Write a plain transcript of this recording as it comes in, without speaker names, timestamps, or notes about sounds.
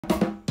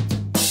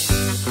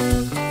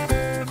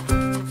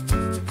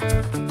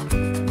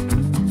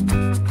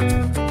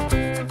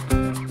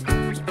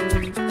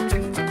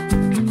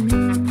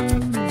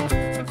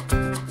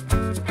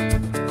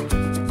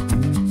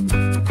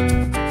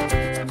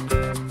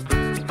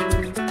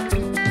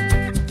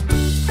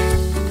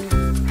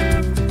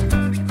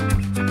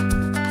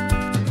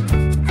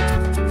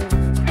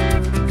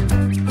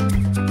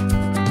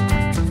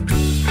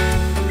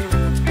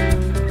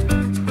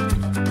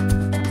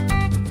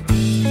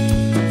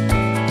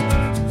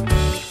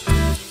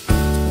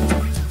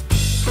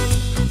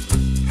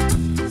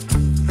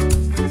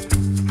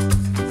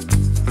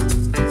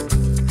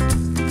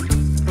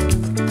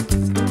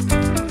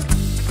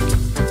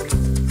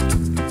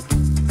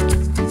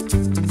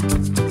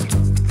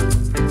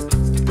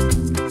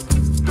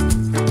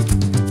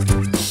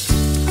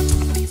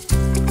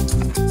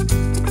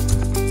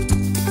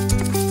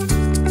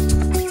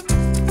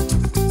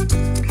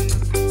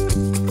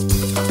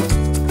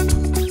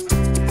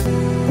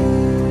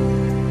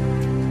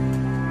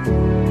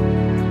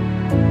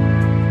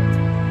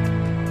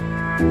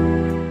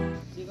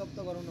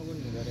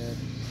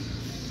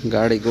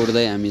गाडी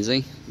कुर्दै हामी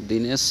चाहिँ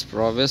दिनेश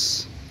प्रवेश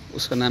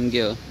उसको नाम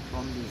के हो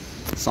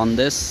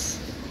सन्देश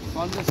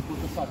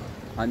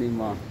अनि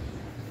म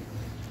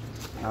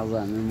आज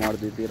हामी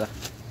मर्दीतिर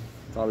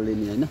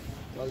चल्दिने हैन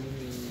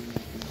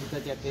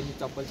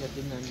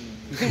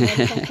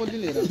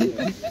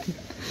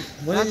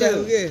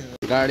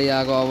गाडी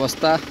आएको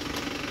अवस्था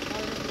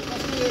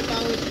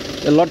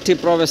लट्ठी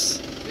प्रवेश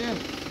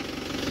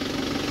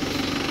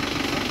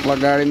ल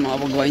गाडीमा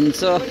अब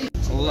गइन्छ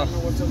ल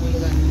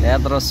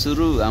यात्रा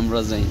सुरु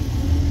हाम्रो चाहिँ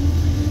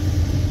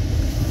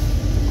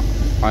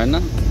हैन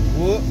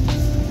हो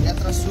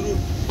यात्रा सुरु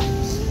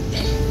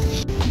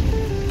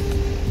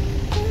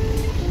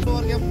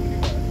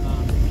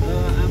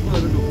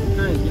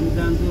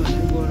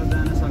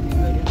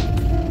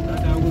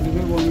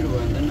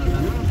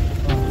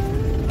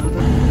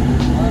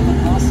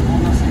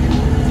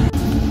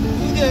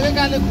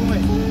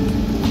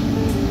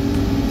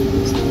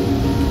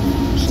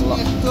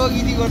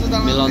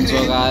मिलन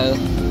चोक आयो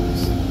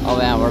अब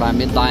यहाँबाट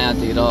हामी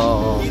दायाँतिर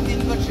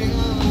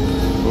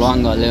लङ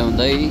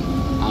ल्याउँदै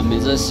हामी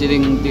चाहिँ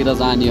सिरिङतिर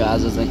जाने हो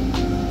आज चाहिँ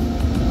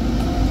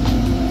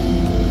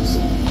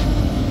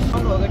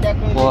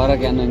पोखरा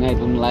क्यानोइङ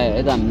आइपुग्नु लाग्यो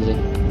है त हामी चाहिँ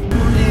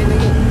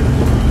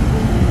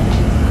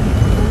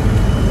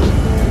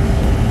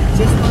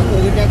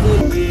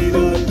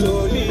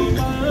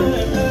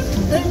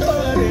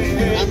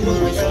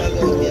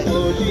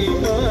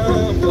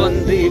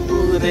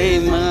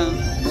बन्दीपुरैमा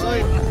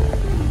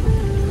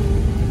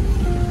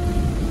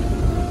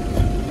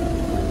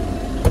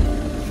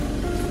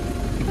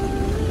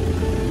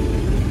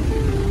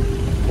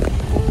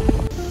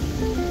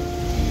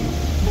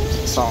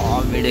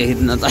भिडियो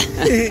खिच्न त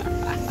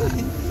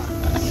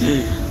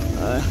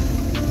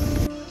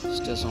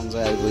स्टेसन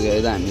चाहिँ आइपुग्यो है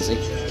त हामी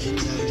चाहिँ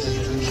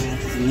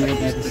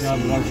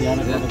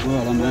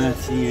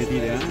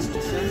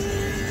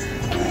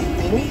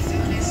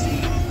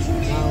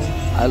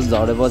अहिले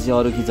झरेपछि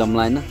अरू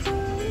खिचौँला होइन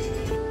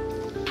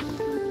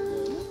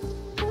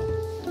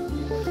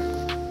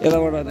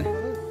यताबाट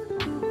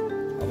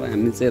अब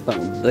हामी चाहिँ यता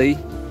हुँदै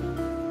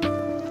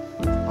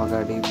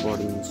अगाडि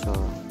बढिन्छ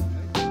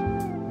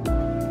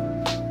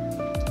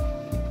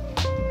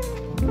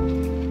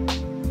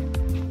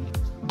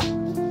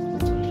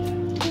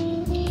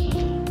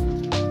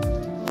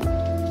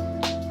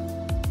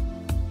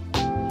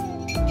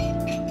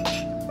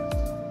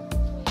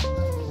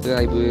त्यो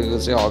आइपुगेको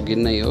चाहिँ अघि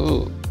नै हो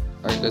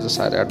अहिले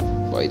चाहिँ 8:30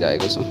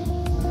 भइरहेको छ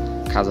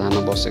खाजा खान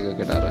बसेको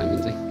केटाहरू हामी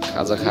चाहिँ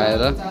खाजा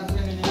खाएर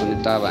अनि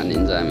टाप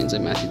हानिन्छ हामी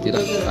चाहिँ माथितिर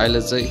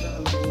अहिले चाहिँ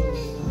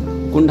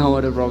कुन ठाउँ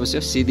अरे प्रवेश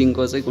हो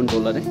सिदिङको चाहिँ कुन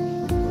टोल अरे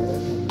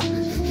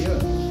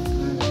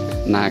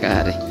नागा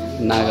अरे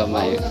नागामा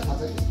आयो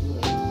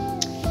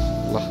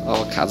ल अब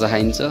खाजा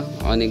खाइन्छ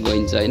अनि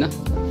गइन्छ होइन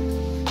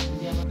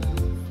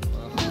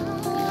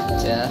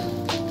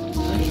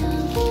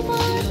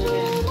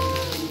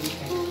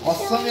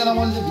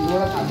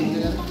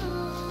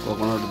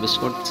कोकोनट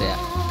बिस्कुट चिया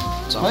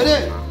खाजा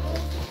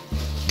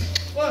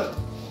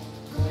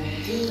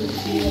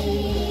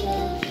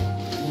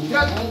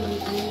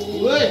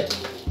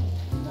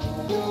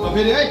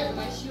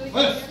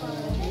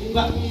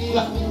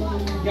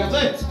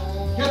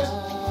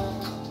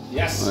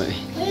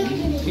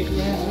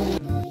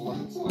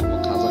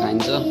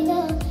खाइन्छ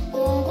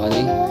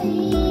अनि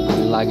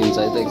लागिन्छ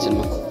है त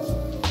एकछिनमा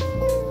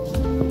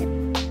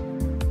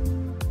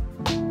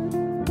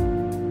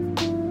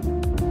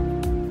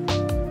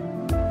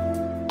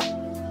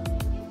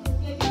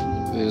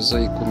यो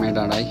चाहिँ कुमे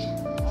डाँडा है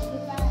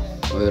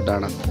हो यो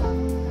डाँडा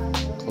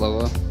खलग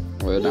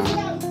हो यो डाँडा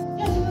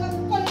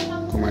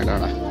कुमे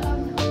डाँडा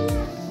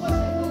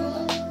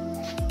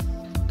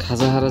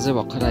खाजा खाएर चाहिँ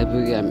भर्खर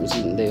आइपुग्यो हामी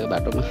चाहिँ हिँड्दै हो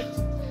बाटोमा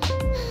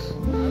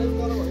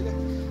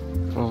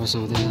प्रवेश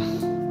आउँदैन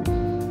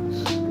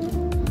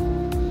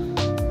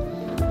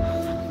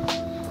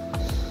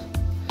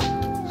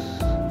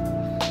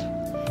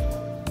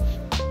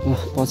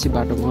पछि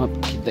बाटोमा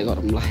खिच्दै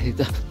गरौँ लाग्यो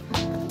त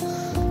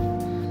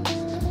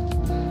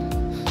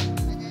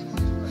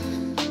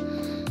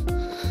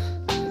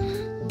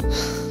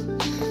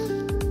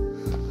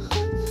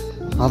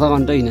आधा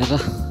घन्टा हिँडेर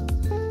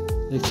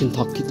एकछिन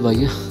थकित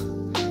भयो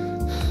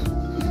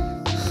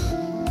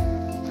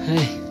है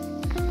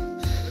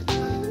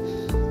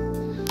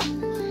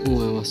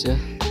बस्यो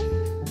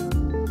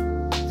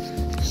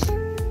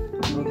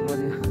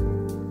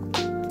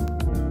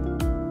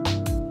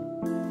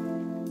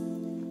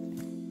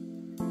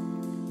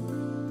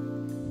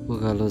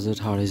उकालो चाहिँ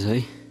ठाडै छ है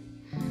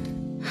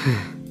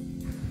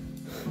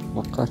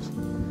भर्खर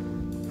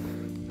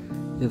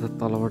यता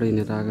तलबाट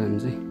हिँडेर आएको हामी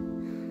चाहिँ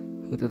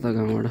उता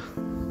गाउँबाट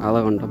आधा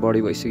घन्टा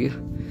बढी भइसक्यो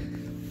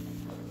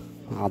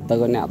हात्दा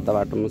गर्ने हात्दा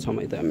बाटोमा छौँ है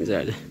त हामी चाहिँ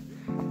अहिले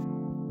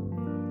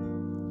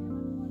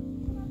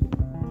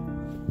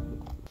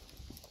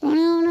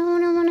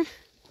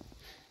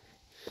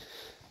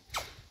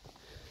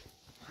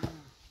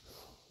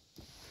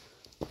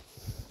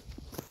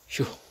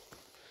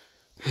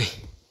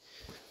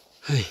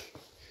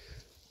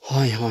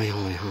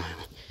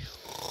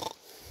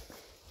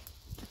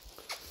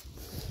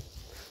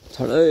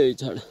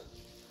छड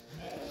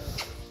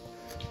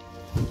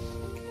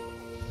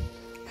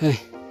हे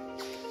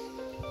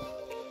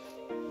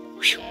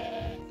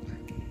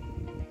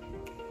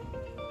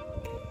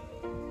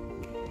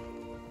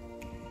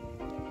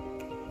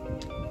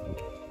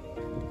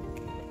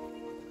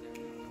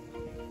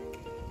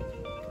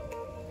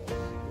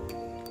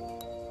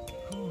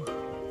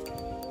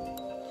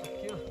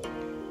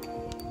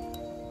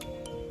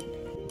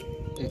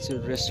एकछिन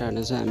रेस्ट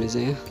हाल्ने छ हामी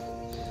चाहिँ यहाँ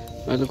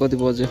अहिले कति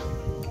बज्यो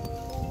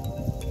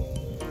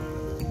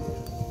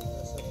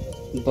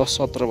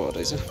 10:17 भयो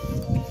रहेछ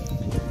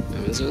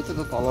हामी चाहिँ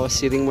उता तल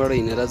सिदिङबाट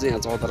हिँडेर चाहिँ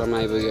यहाँ चौतारामा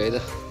आइपुग्यो है त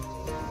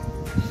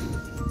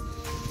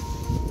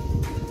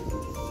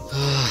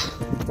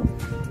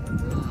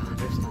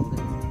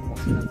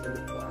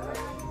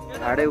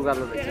ढाडै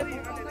उकालो रहेछ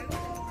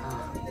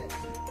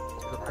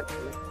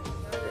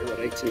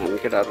एकछिन हामी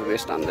केटाहरू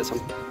रेस्ट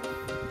हान्दैछौँ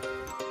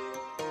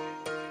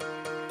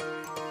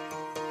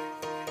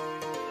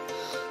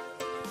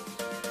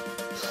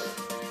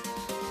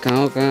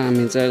कहाँ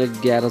हामी चाहिँ अहिले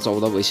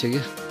 11:14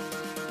 भइसक्यो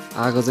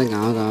आएको चाहिँ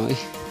गाउँ है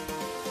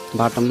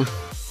बाटोमा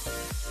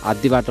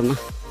आधी बाटोमा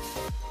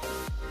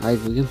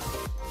आइपुग्यौँ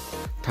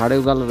ठाडै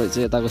उकालो रहेछ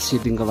यताको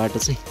सिदिङको बाटो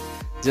चाहिँ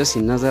जस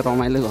हिँड्न चाहिँ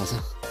रमाइलो भएको छ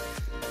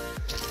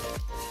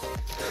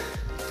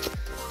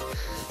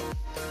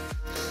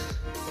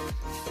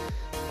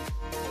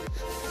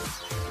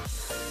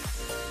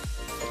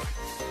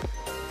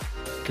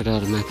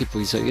केटाहरू माथि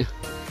पुगिसक्यो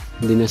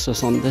दिनेश र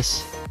सन्देश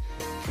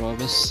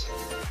प्रवेश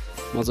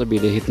म चाहिँ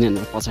भिडियो खिच्ने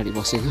भनेर पछाडि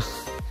बसेको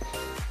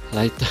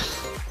लाइट त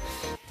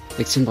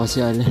एकछिन पछि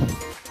अहिले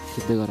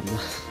खिच्दै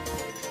गरौँ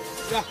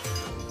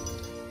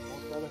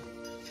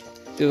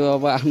त्यो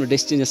अब आफ्नो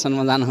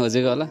डेस्टिनेसनमा जान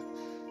खोजेको होला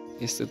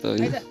यस्तो त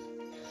होइन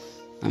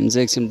हामी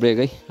चाहिँ एकछिन ब्रेक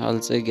है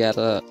अहिले चाहिँ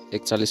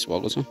 11:41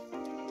 भएको छौँ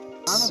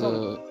सो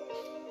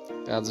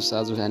काजु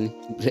साजु खाने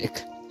ब्रेक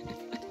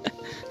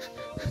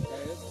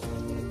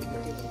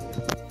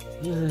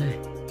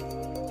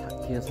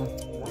के छ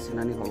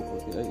मसिना नि खाउ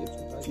खोज्यो है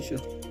चिसो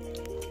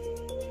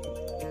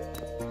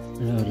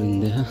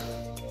रुन्दै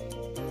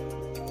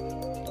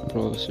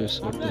प्रोसेस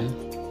गर्दै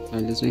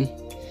अहिले चाहिँ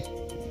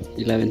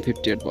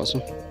 11:58 बस्छ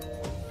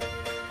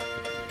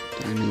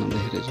टाइम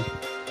नदेखेर चाहिँ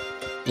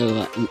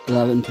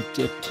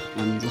 11:58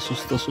 हामी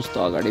चाहिँ सुस्त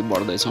अगाडि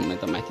बढ्दैछौँ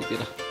यता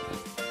माथितिर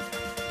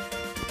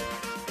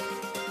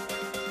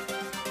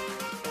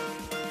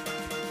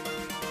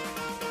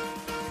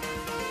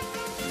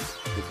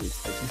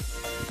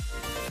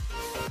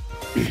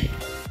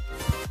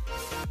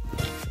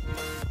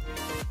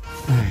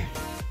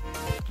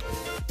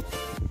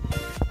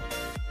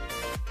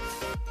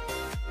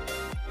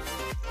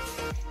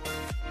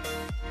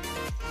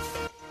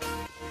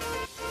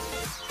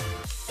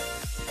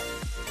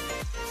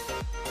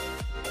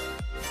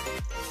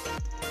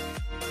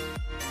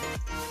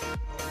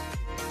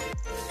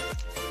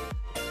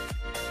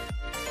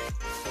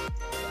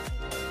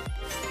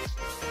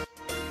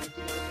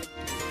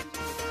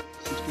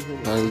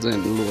अहिले चाहिँ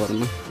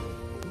लोभरमा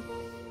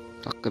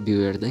टक्क भ्यू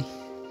हेर्दै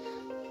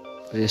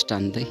रेस्ट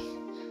हान्दै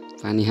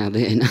पानी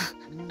खाँदै होइन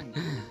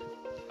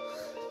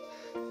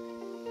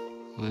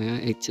यहाँ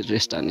एकछिन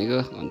रेस्ट हानेको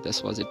अनि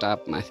त्यसपछि टाप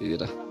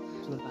माथितिर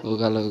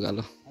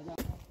उकालो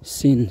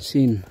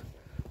सिन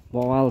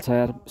बवाल छ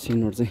यार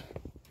सिनहरू चाहिँ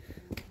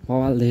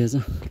बवाल देखेछ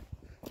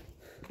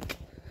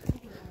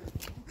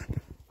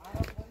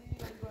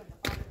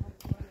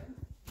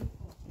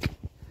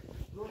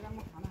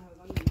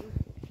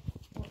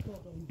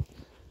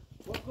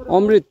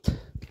अमृत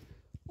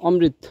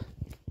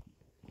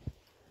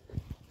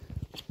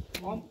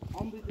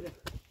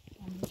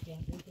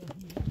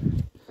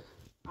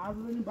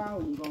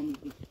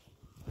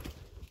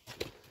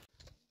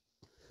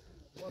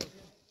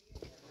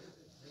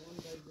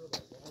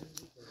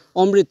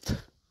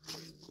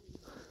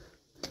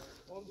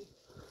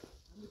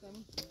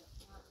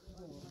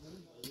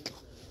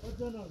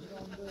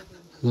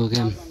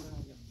लोग्याम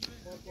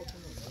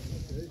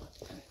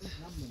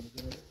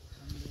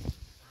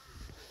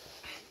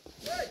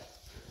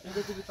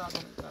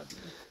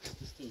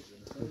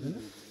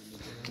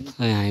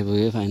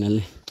आइपुग्यो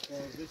फाइनली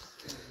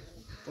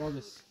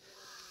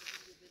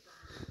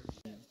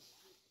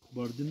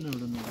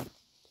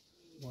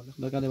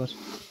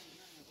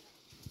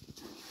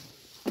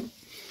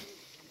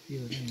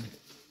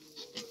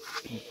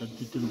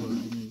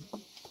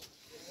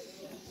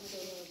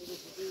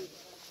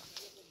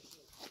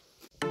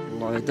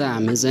ल त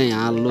हामी चाहिँ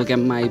यहाँ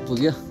लोक्याममा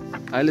आइपुग्यो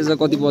अहिले चाहिँ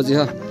कति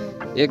बज्यो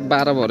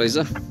 1:12 भयो रहेछ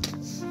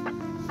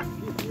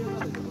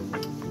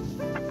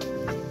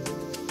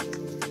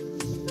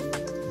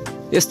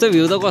यस्तो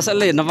भ्यू त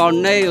कसैले हेर्न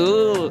पाउनै हो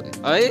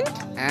है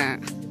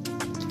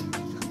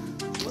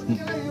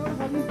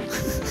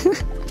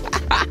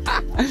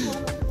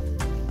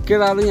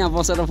केटाहरू यहाँ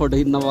बसेर फोटो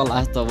खिच्न पर्ला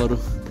त बरु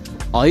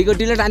हईको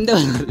डिले टान्दै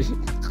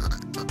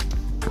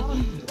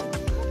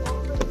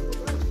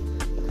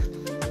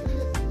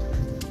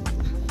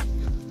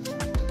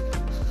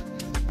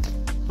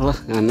ल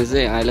हामी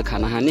चाहिँ अहिले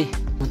खाना खाने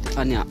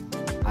अनि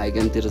हाई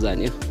क्याम्पतिर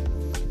जाने हो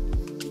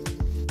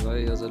र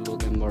यो चाहिँ लो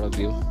क्याम्पबाट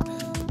भ्यू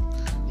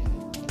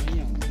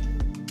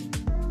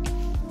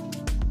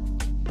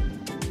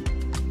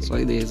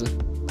सही देखेछ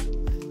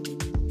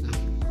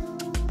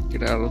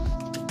केटाहरू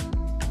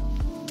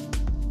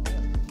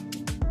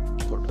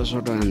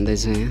फोटोसोटो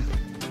हान्दैछ यहाँ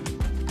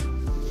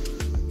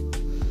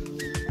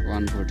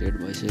 1:48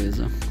 भइसकेको छ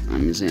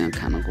हामी चाहिँ यहाँ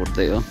खाना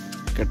कोर्दै हो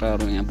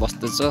केटाहरू यहाँ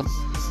बस्दैछ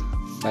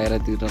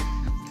बाहिरतिर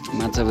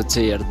माछा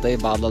पुच्छे हेर्दै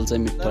बादल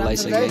चाहिँ मिठो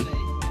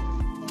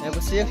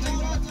लगाइसक्यो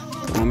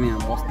हामी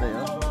यहाँ बस्दै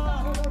हो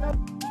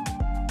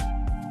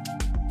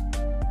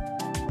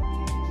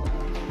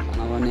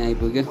खाना पनि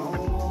आइपुग्यो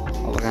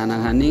अब खाना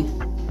खाने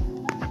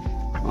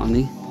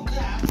अनि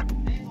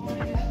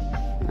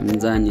हामी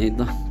जाने है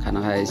त खाना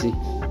खाएपछि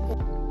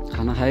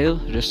खाना खायो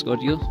रेस्ट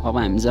गरियो अब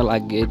हामी चाहिँ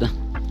लाग्यो है त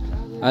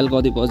अहिले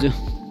कति बज्यो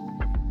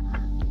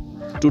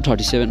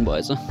 2:37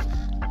 भएछ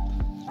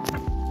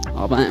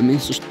अब हामी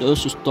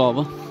सुस्तो अब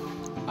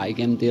हाई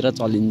क्याम्पतिर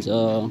चलिन्छ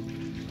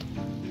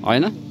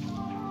होइन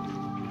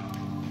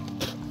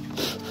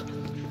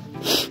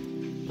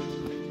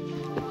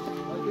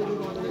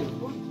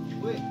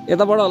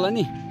यताबाट होला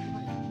नि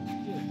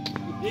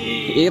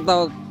यता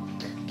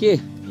के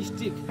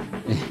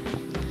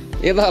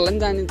यता होला नि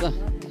जाने त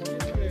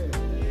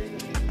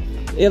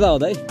यता हो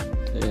त है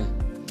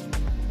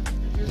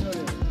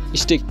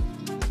स्टिक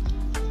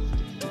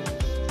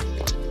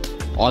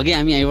अघि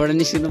हामी यहीँबाट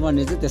निस्किनु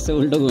पर्ने चाहिँ त्यसै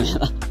उल्टो घुमेर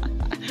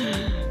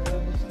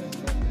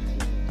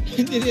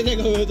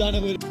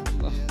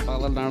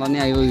पागल डाँडा नै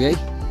आइपुग्यो है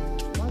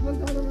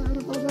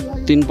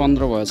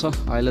 3:15 भएछ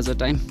अहिले चाहिँ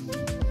टाइम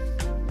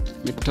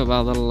मिठो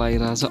बादल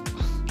लागिरहेछ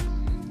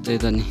त्यही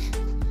त नि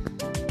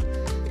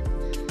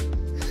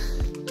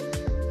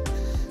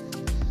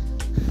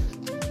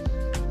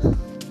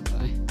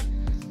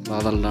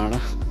बादल डाँडा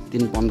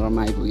 3:15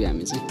 मा आइपुग्यो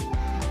हामी चाहिँ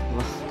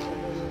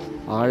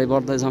अगाडि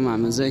बढ्दैछौँ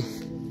हामी चाहिँ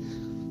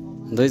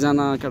 2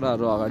 जना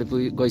केटाहरू अगाडि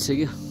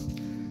गइसक्यो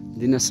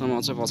दिनेशसम्म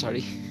चाहिँ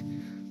पछाडि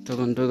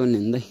टोकन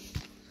हिँड्दै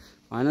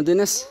होइन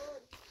दिनेश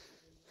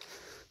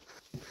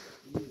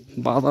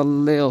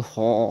बादलले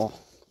हो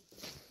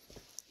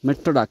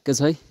मिठो ढाक्के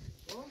छ है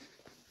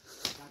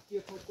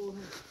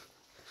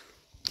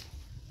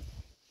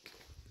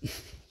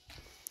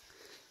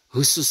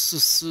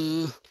हुसुसुसु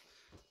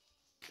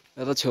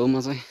यता छेउमा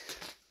चाहिँ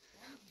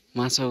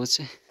माछा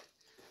उछे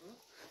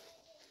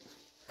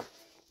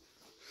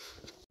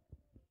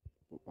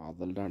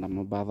बादल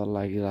डाँडामा बादल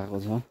लागिरहेको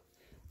छ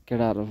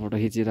केटाहरू फोटो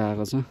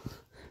खिचिरहेको छ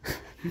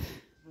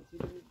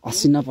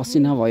असिना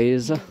पसिना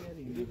भइरहेछ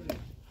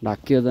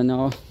ढाकियो त नि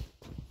अब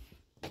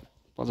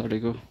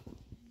पछाडिको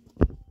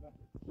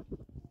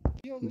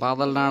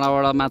बादल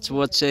डाँडाबाट माछु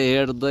बच्चे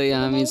हेर्दै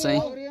हामी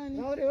चाहिँ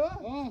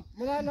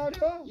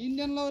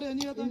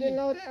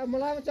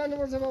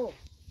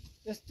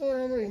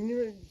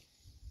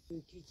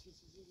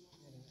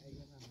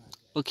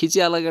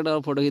खिचिहाल केटा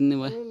फोटो खिच्ने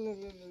भयो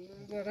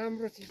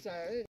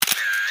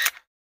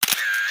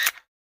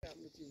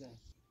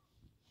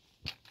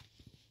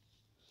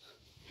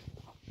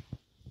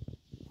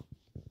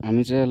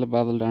हामी चाहिँ अहिले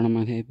बादल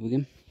डाँडामाथि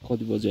आइपुग्यौँ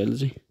कति बज्यो अहिले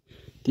चाहिँ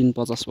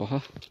 3:50 भयो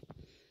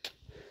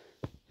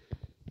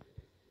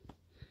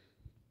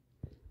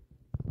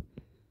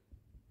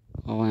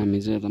अब हामी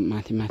चाहिँ यता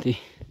माथि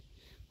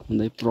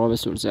हुँदै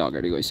प्रवेशहरू चाहिँ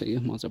अगाडि गइसक्यो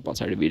म चाहिँ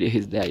पछाडि भिडियो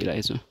खिच्दै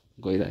आइरहेछु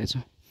गइरहेछु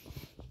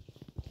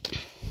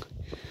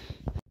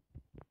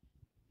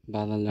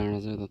बादल डाँडा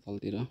चाहिँ यता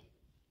तलतिर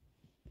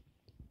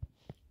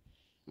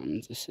हामी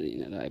चाहिँ यसरी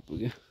हिँडेर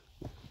आइपुग्यो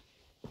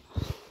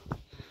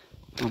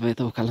अब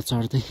यता उकालो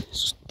चढ्दै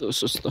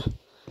सुस्तो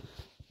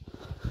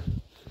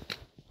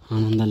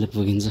आनन्दले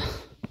पुगिन्छ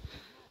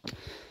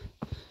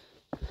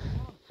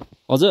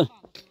हजुर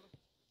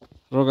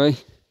रोक है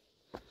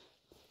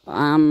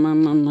आमा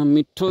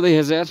मिठो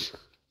देखेछ यार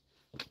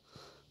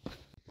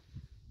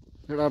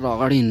केटाहरू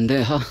अगाडि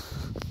हिँड्दै हो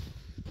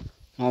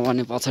म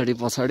भने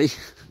पछाडि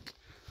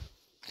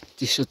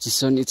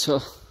चिसो नि छ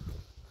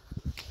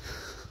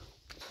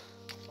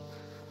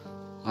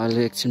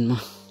अहिले एकछिनमा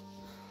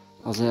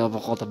अझै अब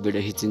कता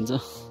भिडियो खिचिन्छ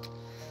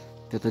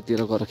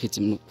त्यतातिर गएर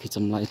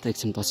खिचौँला यता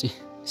एकछिन पछि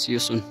सियो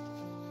सुन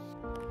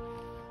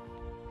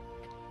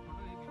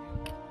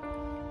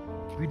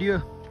भिडियो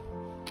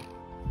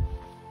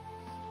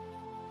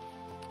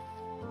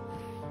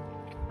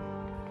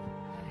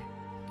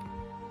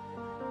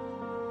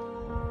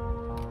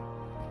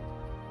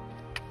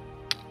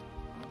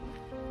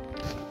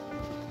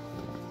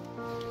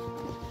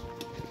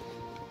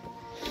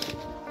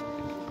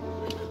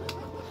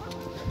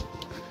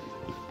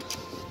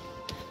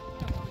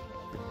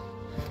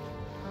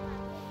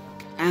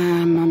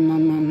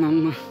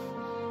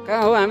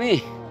कहाँ हो हामी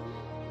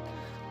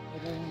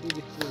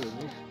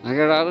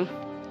केटाहरू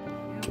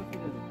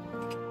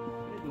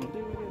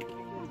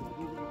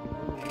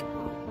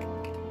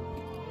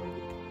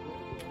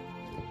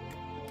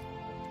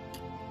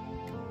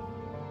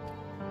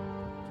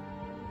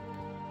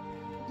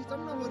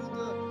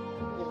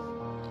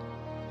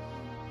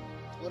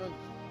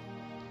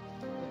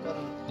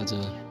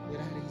हजुर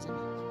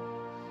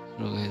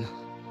रोगेन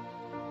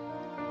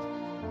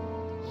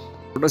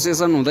फोटो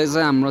सेसन हुँदैछ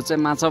हाम्रो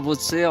चाहिँ माछा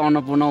पुच्छे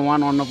अन्नपूर्ण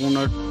 1 अन्नपूर्ण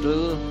 2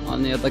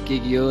 अनि यता के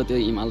हो त्यो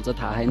हिमाल चाहिँ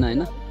थाहा छैन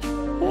होइन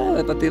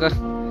यतातिर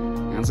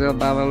यहाँ चाहिँ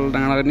बादल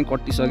डाँडा पनि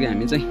कटिसक्यो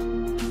हामी चाहिँ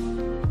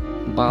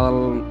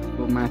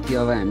बादलको माथि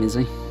अब हामी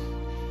चाहिँ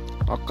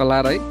टक्क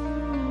लाएर है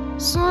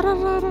सर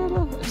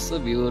यस्तो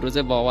भ्यूहरू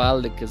चाहिँ बवाल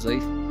देखेको छ है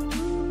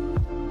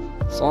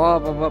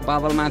सब अब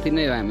बादल माथि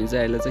नै हो हामी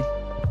चाहिँ अहिले चाहिँ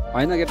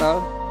होइन केटा हो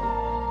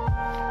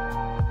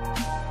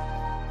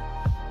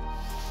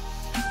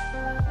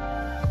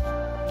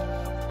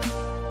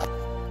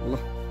ल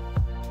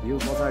यो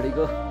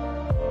पछाडिको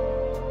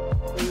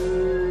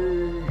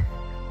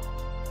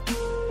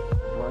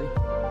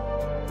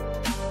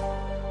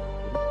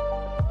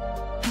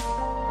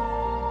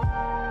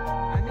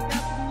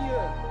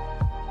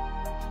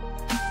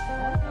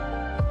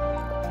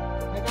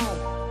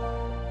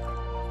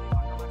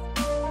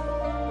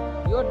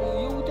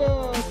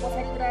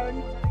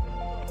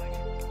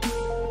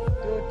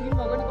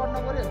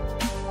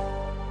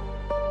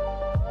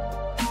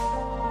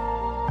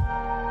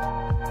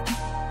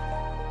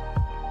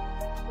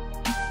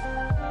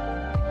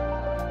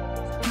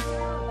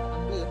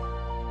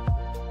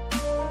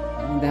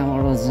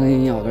त्यहाँबाट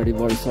चाहिँ अगाडि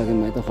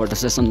बढिसक्यौँ है त फोटो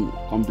सेसन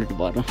कम्प्लिट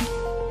भएर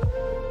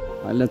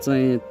अहिले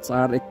चाहिँ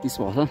 4:31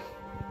 भएछ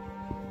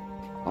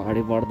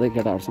अगाडि बढ्दै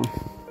केटाहरूसँग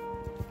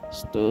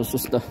यस्तो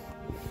सुस्त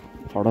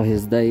फोटो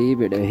खिच्दै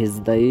भिडियो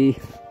खिच्दै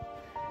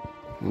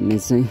हामी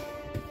चाहिँ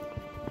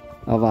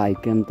अब हाई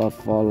क्याम्पतर्फ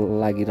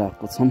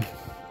लागिरहेको छौँ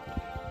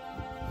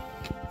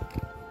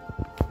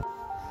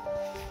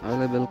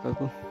अहिले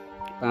बेलुकाको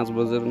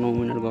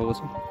 5:09 गएको छ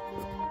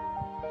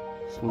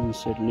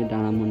सनसेट नै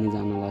डाँडामुनि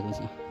जान लागेको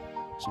छ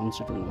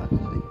सनसेट हुनु भएको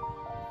छ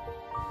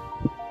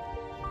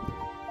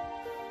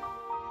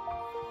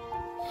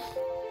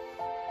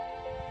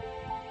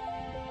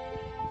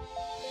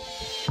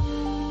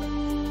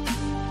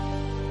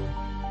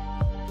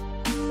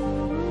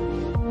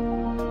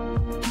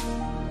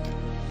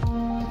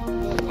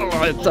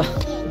त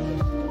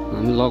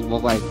हामी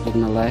लगभग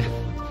आइपुग्न लाग्यो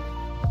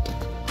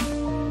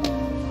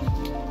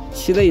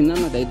सिधै हिँड्न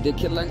न भाइ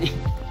देखेला नि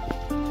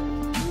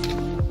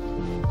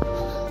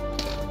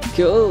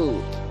के हो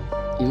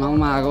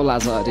हिमालमा आगो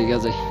लाग्छ अरे क्या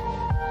चाहिँ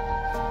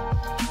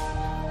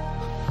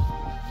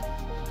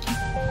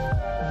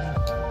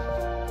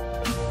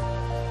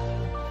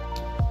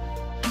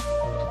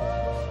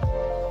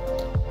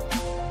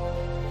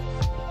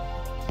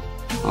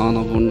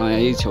अन्नपूर्ण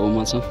यही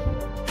छेउमा छ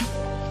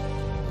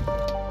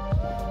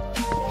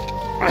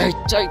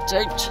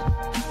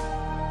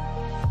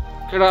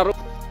केटाहरू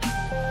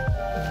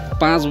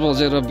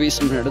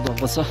 5:20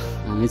 भएको छ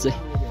हामी चाहिँ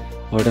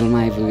होटलमा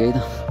आइपुग्यो है त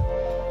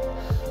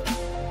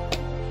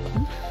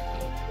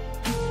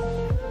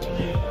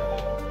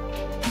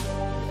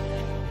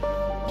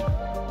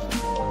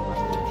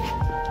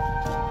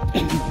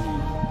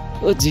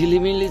ओ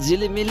झिलिमिली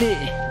झिलिमिली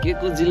के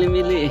को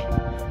झिलिमिली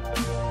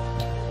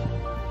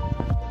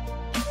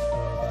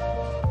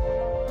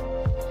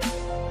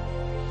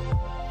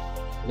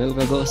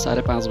बेलुकाको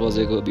 5:30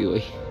 बजेको भ्यू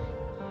है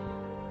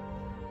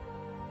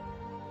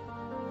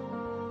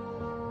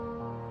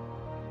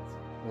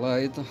ल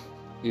है त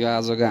यो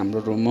आजको हाम्रो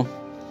रुम हो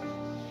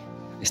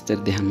यस्तै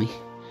देखाम है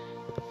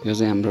यो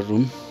चाहिँ हाम्रो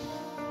रुम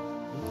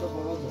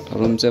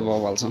चाहिँ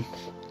बवाल छ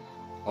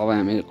अब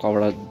हामी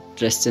कपडा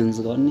ड्रेस चेन्ज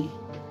गर्ने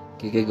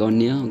के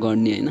गर्ने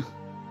होइन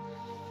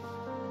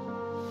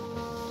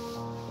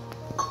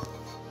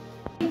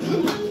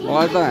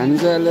त हामी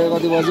चाहिँ अहिले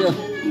कति बज्यो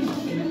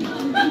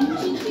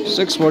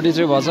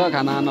 6:43 भएछ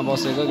खाना खान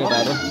बसेको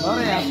केटाहरू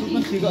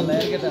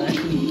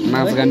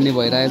नाच गान नि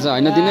भइरहेछ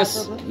होइन दिनेश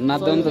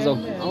नाच्दै नि त जाऊ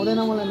आउँदैन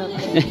मलाई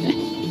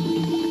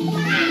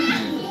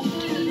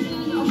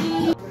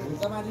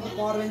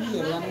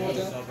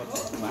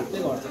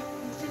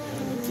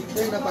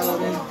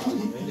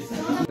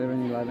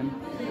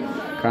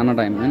खाना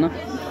टाइम होइन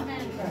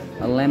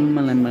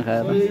ल्याम्मा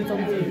खाएर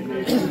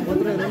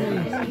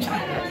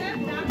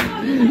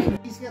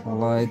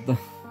ल है त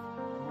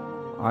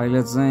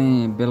अहिले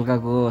चाहिँ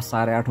बेलुकाको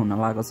 8:30 हुन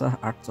लागेको छ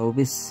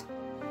 8:24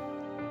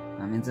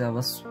 हामी चाहिँ अब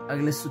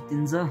अहिले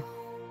सुतिन्छ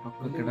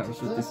केटाहरू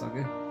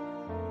सुतिसक्यो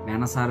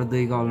बिहान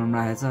 2:30 अलार्म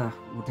राखेको छ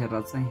उठेर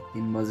चाहिँ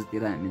 3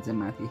 बजेतिर हामी चाहिँ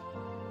माथि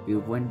भ्यू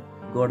पोइन्ट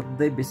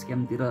गर्दै बेस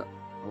क्याम्पतिर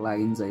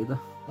लागिन्छ है त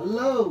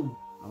हेलो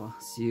अब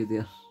सी यु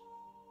देयर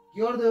के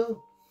गर्दै हो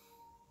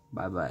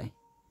बाइ बाइ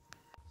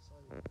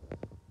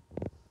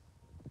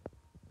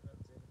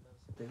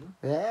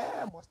ए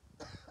मस्त